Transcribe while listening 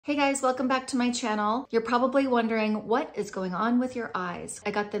Hey guys, welcome back to my channel. You're probably wondering what is going on with your eyes.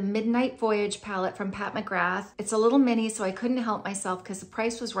 I got the Midnight Voyage palette from McGrath. It's a little mini, so I couldn't help myself because the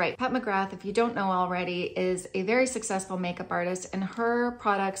price was right. McGrath, if you don't know already, is a very successful makeup artist and her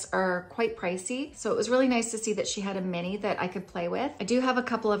products are quite pricey. So it was really nice to see that she had a mini that I could play with. I do have a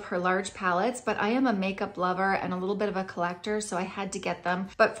couple of her large palettes, but I am a makeup lover and a little bit of a collector, so I had to get them.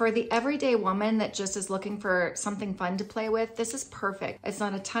 But for the everyday woman that just is looking for something fun to play with, this is perfect. It's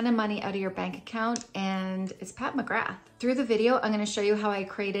not a ton of money out of your bank account and it's McGrath. Through the video, I'm going to show you how I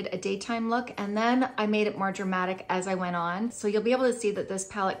created a daytime look and then I made it more dramatic as I went on. So you'll be able to see that this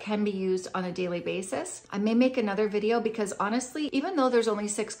palette can be used on a daily basis. I may make another video because honestly, even though there's only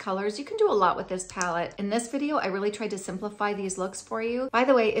 6 colors, you can do a lot with this palette. In this video, I really tried to simplify these looks for you. By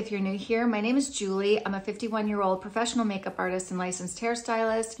the way, if you're new here, my name is Julie. I'm a 51-year-old professional makeup artist and licensed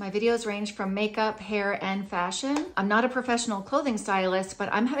hairstylist. My videos range from makeup, hair, and fashion. I'm not a professional clothing stylist, but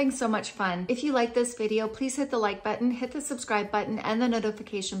I'm having so much fun. If you like this video, please hit the like button, hit the subscribe button, and the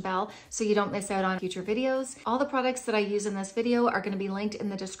notification bell so you don't miss out on future videos. All the products that I use in this video are going to be linked in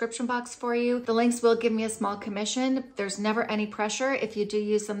the description box for you. The links will give me a small commission. There's never any pressure. If you do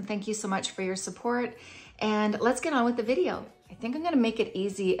use them, thank you so much for your support. And let's get on with the video. I think I'm going to make it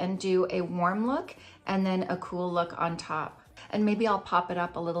easy and do a warm look and then a cool look on top. And maybe I'll pop it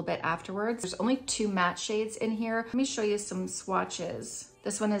up a little bit afterwards. There's only 2 matte shades in here. Let me show you some swatches.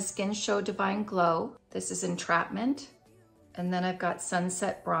 This one is Skin Show Divine Glow. This is Entrapment. And then I've got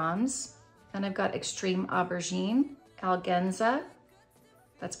Sunset Bronze. Then I've got Extreme Aubergine, Algenza.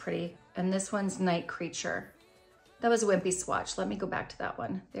 That's pretty. And this one's Night Creature. That was a wimpy swatch. Let me go back to that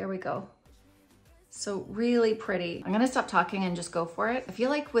one. There we go. So really pretty. I'm gonna stop talking and just go for it. I feel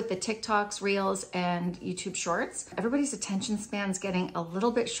like with the TikToks, Reels, and YouTube Shorts, everybody's attention span's getting a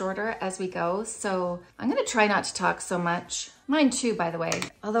little bit shorter as we go. So I'm gonna try not to talk so much. Mine too, by the way.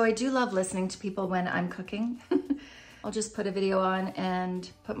 Although I do love listening to people when I'm cooking. I'll just put a video on and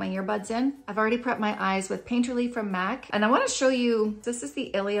put my earbuds in. I've already prepped my eyes with Painterly from MAC. And I wanna show you, this is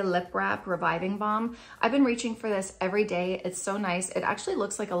the Ilia Lip Wrap Reviving Balm. I've been reaching for this every day. It's so nice. It actually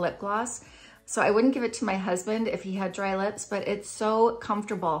looks like a lip gloss. So I wouldn't give it to my husband if he had dry lips, but it's so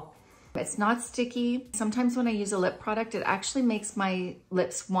comfortable. It's not sticky. Sometimes when I use a lip product, it actually makes my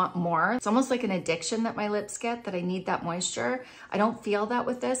lips want more. It's almost like an addiction that my lips get, that I need that moisture. I don't feel that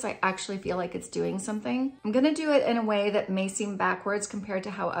with this. I actually feel like it's doing something. I'm gonna do it in a way that may seem backwards compared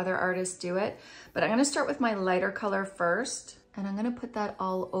to how other artists do it, but I'm gonna start with my lighter color first, and I'm gonna put that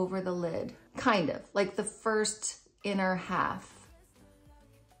all over the lid. Kind of, like the first inner half.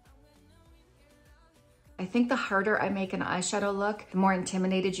 I think the harder I make an eyeshadow look, the more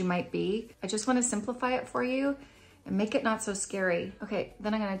intimidated you might be. I just want to simplify it for you and make it not so scary. Okay,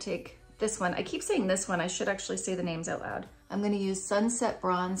 then I'm going to take this one. I keep saying this one. I should actually say the names out loud. I'm going to use Sunset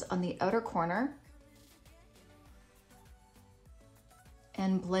Bronze on the outer corner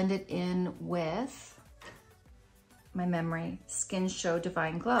and blend it in with my Memory Skin Show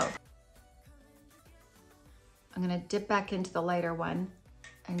Divine Glow. I'm going to dip back into the lighter one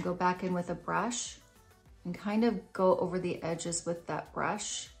and go back in with a brush and kind of go over the edges with that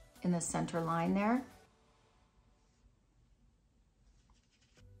brush in the center line there.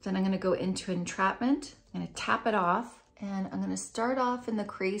 Then I'm gonna go into Entrapment. I'm gonna tap it off, and I'm gonna start off in the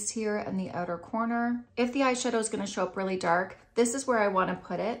crease here in the outer corner. If the eyeshadow is gonna show up really dark, this is where I wanna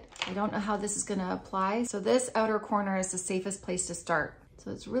put it. I don't know how this is gonna apply. So this outer corner is the safest place to start.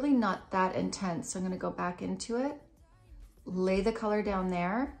 So it's really not that intense. So I'm gonna go back into it, lay the color down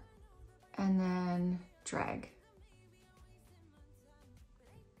there, and then drag.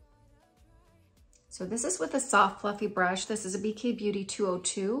 So this is with a soft fluffy brush. This is a BK Beauty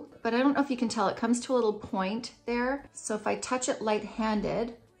 202, but I don't know if you can tell, it comes to a little point there. So if I touch it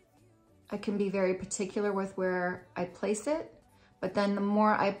light-handed, I can be very particular with where I place it, but then the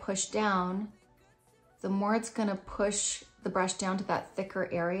more I push down, the more it's gonna push the brush down to that thicker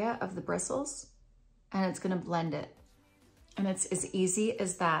area of the bristles, and it's gonna blend it. And it's as easy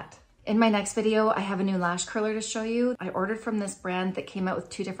as that. In my next video, I have a new lash curler to show you. I ordered from this brand that came out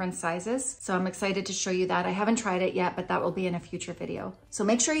with 2 different sizes, so I'm excited to show you that. I haven't tried it yet, but that will be in a future video. So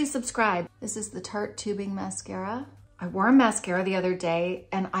make sure you subscribe. This is the Tarte Tubing Mascara. I wore a mascara the other day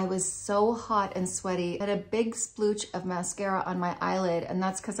and I was so hot and sweaty. I had a big splooch of mascara on my eyelid, and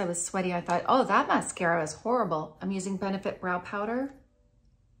that's because I was sweaty. I thought, oh, that mascara is horrible. I'm using Benefit Brow Powder.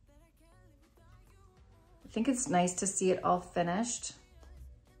 I think it's nice to see it all finished.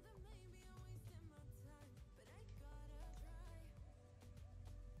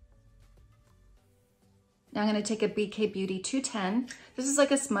 Now I'm gonna take a BK Beauty 210. This is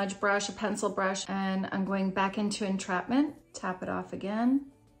like a smudge brush, a pencil brush, and I'm going back into Entrapment. Tap it off again.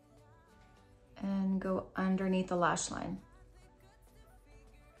 and go underneath the lash line.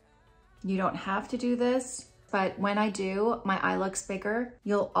 You don't have to do this, but when I do, my eye looks bigger.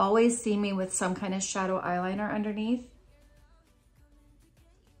 You'll always see me with some kind of shadow eyeliner underneath.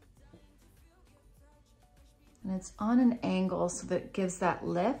 And it's on an angle so that it gives that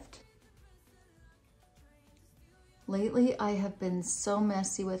lift. Lately, I have been so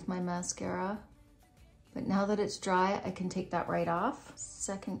messy with my mascara, but now that it's dry, I can take that right off.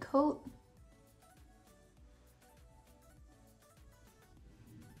 Second coat.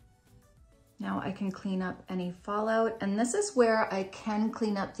 Now I can clean up any fallout, and this is where I can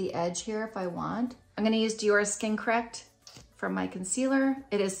clean up the edge here if I want. I'm gonna use Dior Skin Correct for my concealer.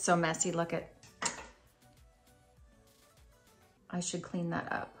 It is so messy, look at. I should clean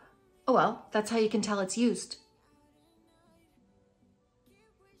that up. Oh well, that's how you can tell it's used.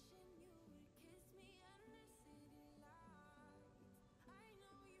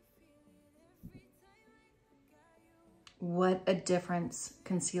 What a difference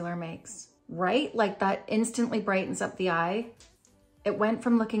concealer makes, right? Like that instantly brightens up the eye. It went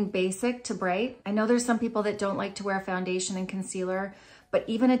from looking basic to bright. I know there's some people that don't like to wear foundation and concealer, but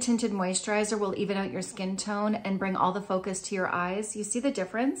even a tinted moisturizer will even out your skin tone and bring all the focus to your eyes. You see the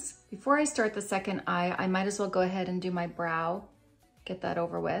difference? Before I start the second eye, I might as well go ahead and do my brow, get that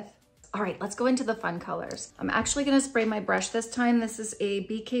over with. All right, let's go into the fun colors. I'm actually gonna spray my brush this time. This is a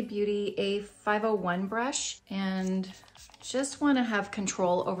BK Beauty A501 brush, and just wanna have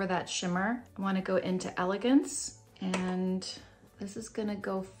control over that shimmer. I wanna go into Elegance, and this is gonna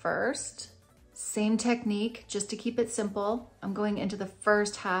go first. Same technique, just to keep it simple. I'm going into the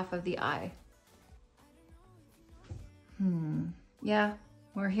first half of the eye. Yeah,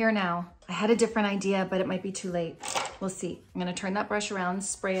 we're here now. I had a different idea, but it might be too late. We'll see. I'm gonna turn that brush around,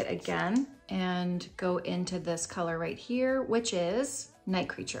 spray it again, and go into this color right here, which is Night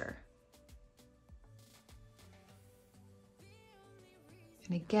Creature.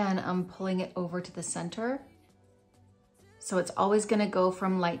 And again, I'm pulling it over to the center. So it's always gonna go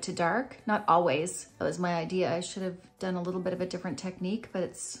from light to dark. Not always, that was my idea. I should have done a little bit of a different technique, but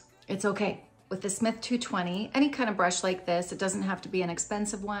it's okay. With the Smith 220, any kind of brush like this, it doesn't have to be an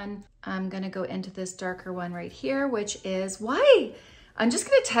expensive one. I'm gonna go into this darker one right here, which is, why? I'm just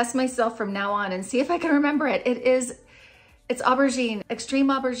gonna test myself from now on and see if I can remember it. It's Aubergine, Extreme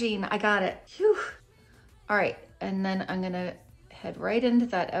Aubergine, I got it. Phew. All right, and then I'm gonna head right into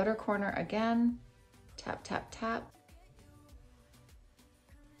that outer corner again. Tap, tap, tap.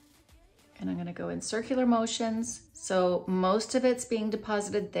 And I'm gonna go in circular motions. So most of it's being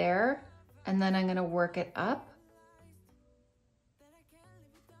deposited there, and then I'm gonna work it up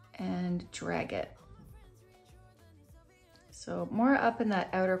and drag it. So more up in that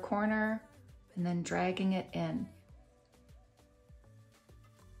outer corner and then dragging it in.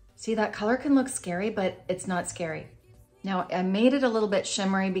 See, that color can look scary, but it's not scary. Now I made it a little bit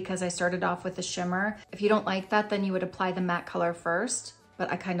shimmery because I started off with the shimmer. If you don't like that, then you would apply the matte color first,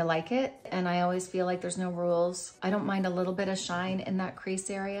 but I kind of like it. And I always feel like there's no rules. I don't mind a little bit of shine in that crease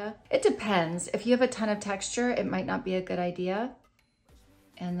area. It depends. If you have a ton of texture, it might not be a good idea.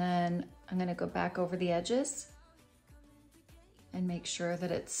 And then I'm gonna go back over the edges and make sure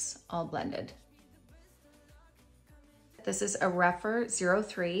that it's all blended. This is a Rephr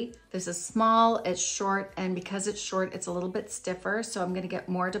 03. This is small, it's short, and because it's short, it's a little bit stiffer, so I'm gonna get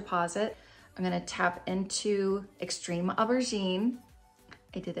more deposit. I'm gonna tap into Extreme Aubergine.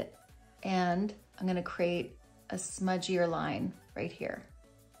 I did it. And I'm gonna create a smudgier line right here.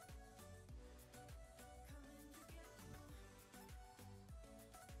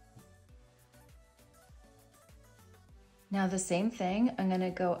 Now the same thing, I'm gonna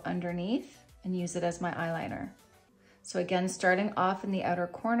go underneath and use it as my eyeliner. So again, starting off in the outer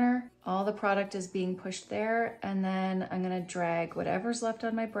corner, all the product is being pushed there, and then I'm gonna drag whatever's left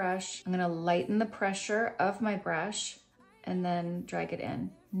on my brush. I'm gonna lighten the pressure of my brush and then drag it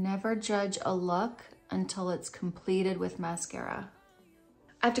in. Never judge a look until it's completed with mascara.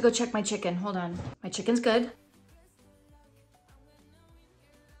 I have to go check my chicken, hold on. My chicken's good.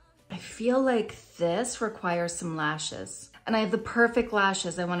 I feel like this requires some lashes, and I have the perfect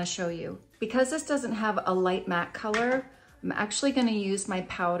lashes I wanna show you. Because this doesn't have a light matte color, I'm actually gonna use my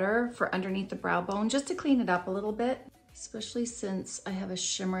powder for underneath the brow bone just to clean it up a little bit, especially since I have a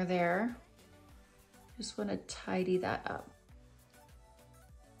shimmer there. Just wanna tidy that up.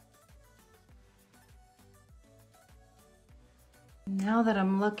 Now that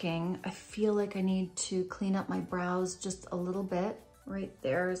I'm looking, I feel like I need to clean up my brows just a little bit. Right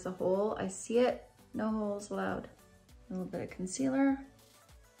there is a hole, I see it, no holes allowed. A little bit of concealer.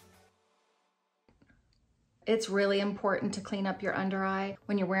 It's really important to clean up your under eye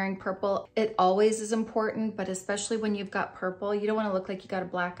when you're wearing purple. It always is important, but especially when you've got purple, you don't want to look like you got a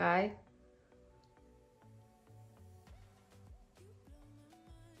black eye.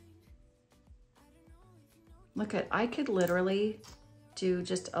 Look at, I could literally do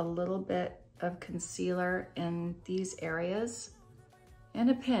just a little bit of concealer in these areas and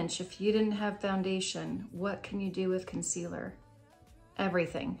a pinch. If you didn't have foundation, what can you do with concealer?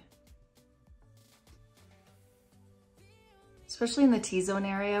 Everything. Especially in the T-zone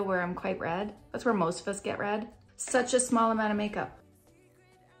area where I'm quite red. That's where most of us get red. Such a small amount of makeup.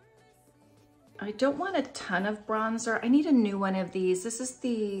 I don't want a ton of bronzer. I need a new one of these. This is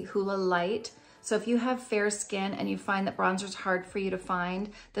the Hoola Light. So if you have fair skin and you find that bronzer is hard for you to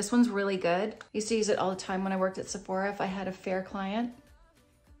find, this one's really good. I used to use it all the time when I worked at Sephora if I had a fair client.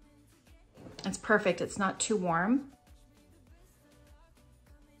 It's perfect. It's not too warm.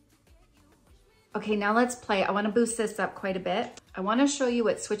 Okay, now let's play. I want to boost this up quite a bit. I want to show you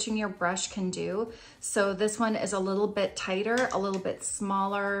what switching your brush can do. So this one is a little bit tighter, a little bit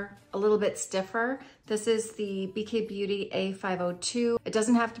smaller, a little bit stiffer. This is the BK Beauty A502. It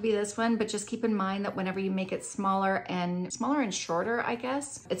doesn't have to be this one, but just keep in mind that whenever you make it smaller and shorter, I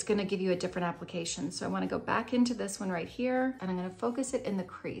guess, it's going to give you a different application. So I want to go back into this one right here, and I'm going to focus it in the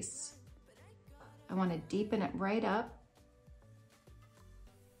crease. I want to deepen it right up.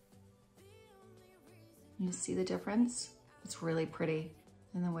 You see the difference? It's really pretty.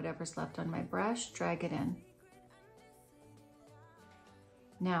 And then whatever's left on my brush, drag it in.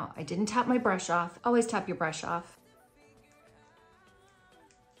 Now, I didn't tap my brush off. Always tap your brush off.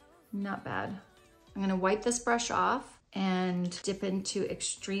 Not bad. I'm gonna wipe this brush off and dip into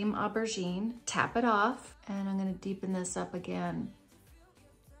Extreme Aubergine, tap it off, and I'm gonna deepen this up again.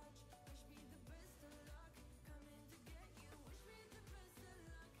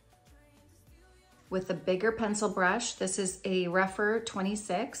 With a bigger pencil brush, this is a Rephr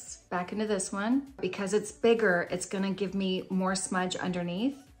 26, back into this one. Because it's bigger, it's gonna give me more smudge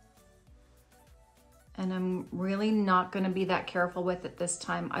underneath. And I'm really not gonna be that careful with it this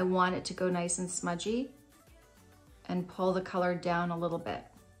time. I want it to go nice and smudgy and pull the color down a little bit.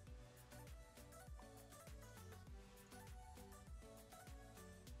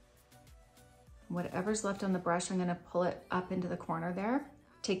 Whatever's left on the brush, I'm gonna pull it up into the corner there.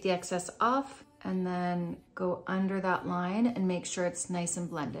 Take the excess off, and then go under that line and make sure it's nice and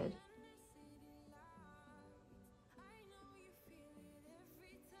blended.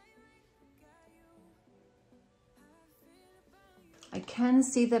 I can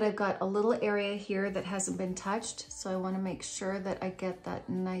see that I've got a little area here that hasn't been touched, so I want to make sure that I get that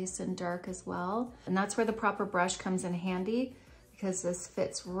nice and dark as well. And that's where the proper brush comes in handy, because this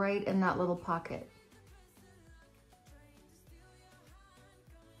fits right in that little pocket.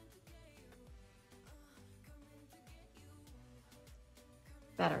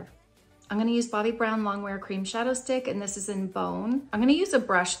 Better. I'm gonna use Bobbi Brown Longwear Cream Shadow Stick, and this is in Bone. I'm gonna use a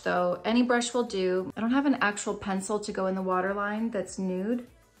brush though. Any brush will do. I don't have an actual pencil to go in the waterline that's nude.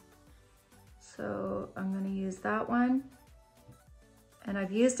 So I'm gonna use that one. And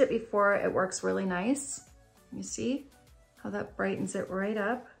I've used it before. It works really nice. You see how that brightens it right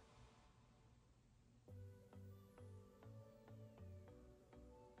up.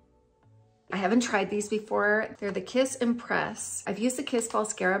 I haven't tried these before. They're the Kiss Impress. I've used the Kiss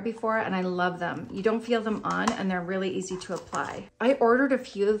Falscara before and I love them. You don't feel them on and they're really easy to apply. I ordered a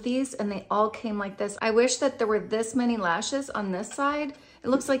few of these and they all came like this. I wish that there were this many lashes on this side. It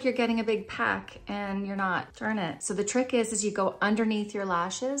looks like you're getting a big pack and you're not. Darn it. So the trick is you go underneath your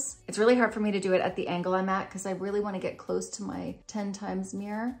lashes. It's really hard for me to do it at the angle I'm at because I really want to get close to my 10 times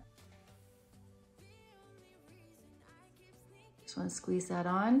mirror. Just want to squeeze that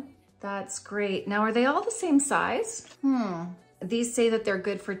on. That's great. Now, are they all the same size? These say that they're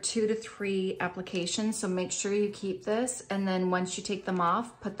good for 2 to 3 applications, so make sure you keep this. And then once you take them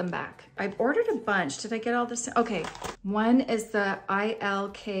off, put them back. I've ordered a bunch. Did I get all this? Okay, one is the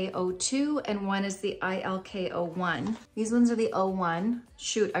ILK02 and one is the ILK01. These ones are the 01.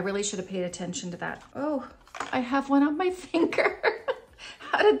 Shoot, I really should have paid attention to that. Oh, I have one on my finger.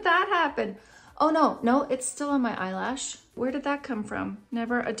 How did that happen? Oh no, it's still on my eyelash. Where did that come from?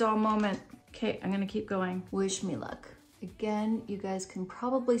 Never a dull moment. Okay, I'm gonna keep going. Wish me luck. Again, you guys can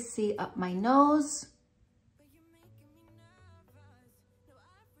probably see up my nose.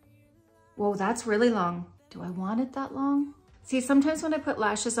 Whoa, that's really long. Do I want it that long? See, sometimes when I put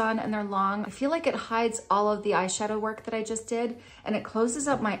lashes on and they're long, I feel like it hides all of the eyeshadow work that I just did and it closes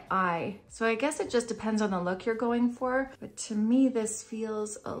up my eye. So I guess it just depends on the look you're going for. But to me, this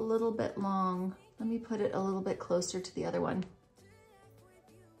feels a little bit long. Let me put it a little bit closer to the other one.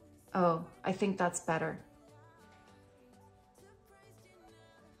 Oh, I think that's better.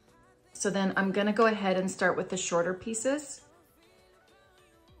 So then I'm gonna go ahead and start with the shorter pieces.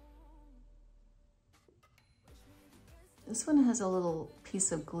 This one has a little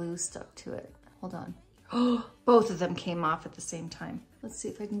piece of glue stuck to it. Hold on. Oh, both of them came off at the same time. Let's see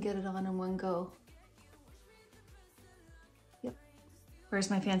if I can get it on in one go. Yep.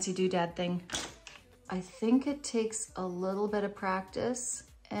 Where's my fancy doodad thing? I think it takes a little bit of practice,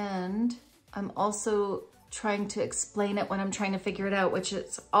 and I'm also trying to explain it when I'm trying to figure it out, which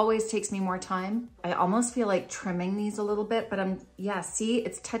always takes me more time. I almost feel like trimming these a little bit, but yeah, see,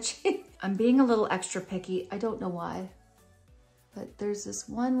 it's touching. I'm being a little extra picky. I don't know why, but there's this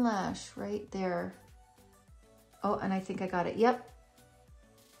one lash right there. Oh, and I think I got it. Yep.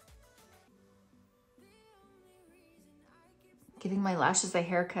 Giving my lashes a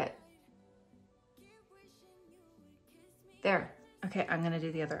haircut. There. Okay, I'm gonna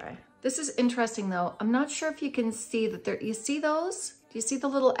do the other eye. This is interesting though. I'm not sure if you can see that there, you see those? Do you see the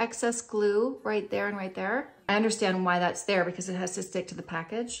little excess glue right there and right there? I understand why that's there because it has to stick to the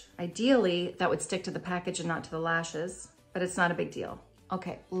package. Ideally, that would stick to the package and not to the lashes, but it's not a big deal.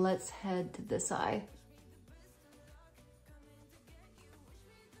 Okay, let's head to this eye.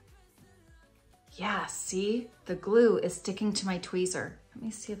 Yeah, see? The glue is sticking to my tweezer. Let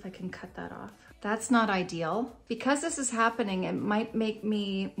me see if I can cut that off. That's not ideal. Because this is happening, it might make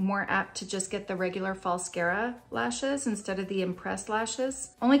me more apt to just get the regular falscara lashes instead of the impressed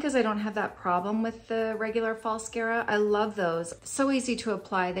lashes. Only because I don't have that problem with the regular falscara. I love those. So easy to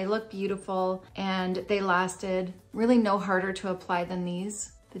apply. They look beautiful and they lasted. Really no harder to apply than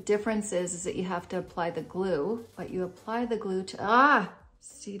these. The difference is that you have to apply the glue, but you apply the glue to,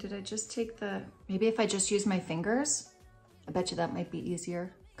 see, did I just take maybe if I just use my fingers? I bet you that might be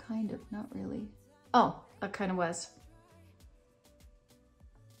easier. Kind of, not really. Oh, that kind of was.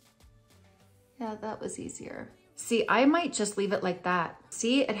 Yeah, that was easier. See, I might just leave it like that.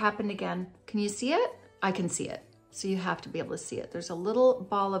 See, it happened again. Can you see it? I can see it. So you have to be able to see it. There's a little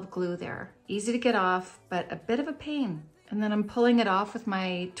ball of glue there. Easy to get off, but a bit of a pain. And then I'm pulling it off with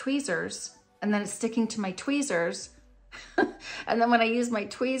my tweezers, and then it's sticking to my tweezers. And then when I use my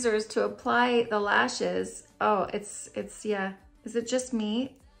tweezers to apply the lashes, oh, it's yeah. Is it just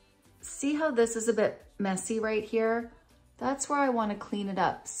me? See how this is a bit messy right here? That's where I want to clean it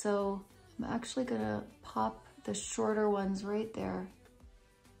up. So I'm actually gonna pop the shorter ones right there.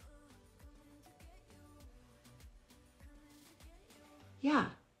 Yeah,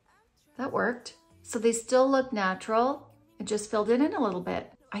 that worked. So they still look natural. I just filled it in a little bit.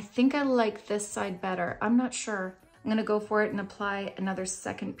 I think I like this side better. I'm not sure. I'm gonna go for it and apply another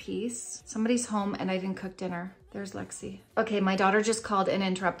second piece. Somebody's home and I didn't cook dinner. There's Lexi. Okay, my daughter just called and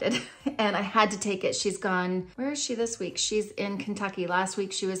interrupted and I had to take it. She's gone, where is she this week? She's in Kentucky. Last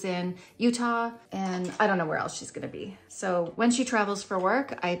week she was in Utah and I don't know where else she's gonna be. So when she travels for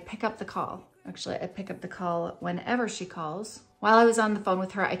work, I pick up the call. Actually, I pick up the call whenever she calls. While I was on the phone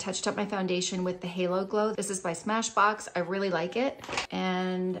with her, I touched up my foundation with the Halo Glow. This is by Smashbox. I really like it.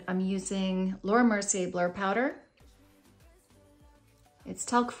 And I'm using Laura Mercier Blur Powder. It's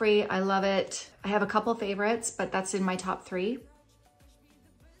talc-free, I love it. I have a couple favorites, but that's in my top 3.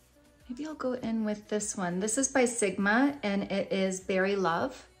 Maybe I'll go in with this one. This is by Sigma and it is Berry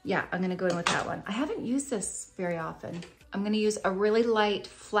Love. Yeah, I'm gonna go in with that one. I haven't used this very often. I'm gonna use a really light,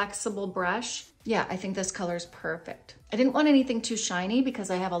 flexible brush. Yeah, I think this color is perfect. I didn't want anything too shiny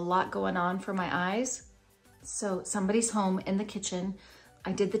because I have a lot going on for my eyes. So somebody's home in the kitchen.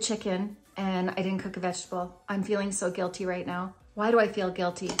 I did the chicken and I didn't cook a vegetable. I'm feeling so guilty right now. Why do I feel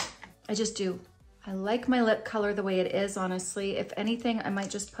guilty? I just do. I like my lip color the way it is, honestly. If anything, I might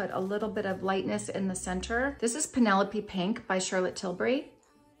just put a little bit of lightness in the center. This is Penelope Pink by Charlotte Tilbury.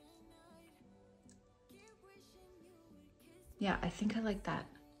 Yeah, I think I like that.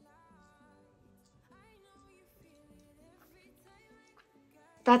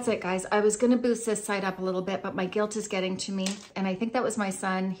 That's it, guys. I was gonna boost this side up a little bit, but my guilt is getting to me. And I think that was my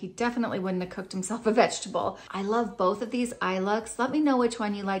son. He definitely wouldn't have cooked himself a vegetable. I love both of these eye looks. Let me know which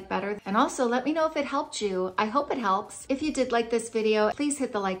one you like better. And also let me know if it helped you. I hope it helps. If you did like this video, please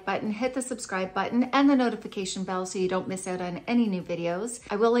hit the like button, hit the subscribe button, and the notification bell so you don't miss out on any new videos.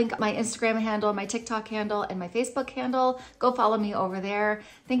 I will link my Instagram handle, my TikTok handle, and my Facebook handle. Go follow me over there.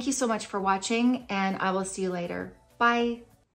 Thank you so much for watching, and I will see you later. Bye.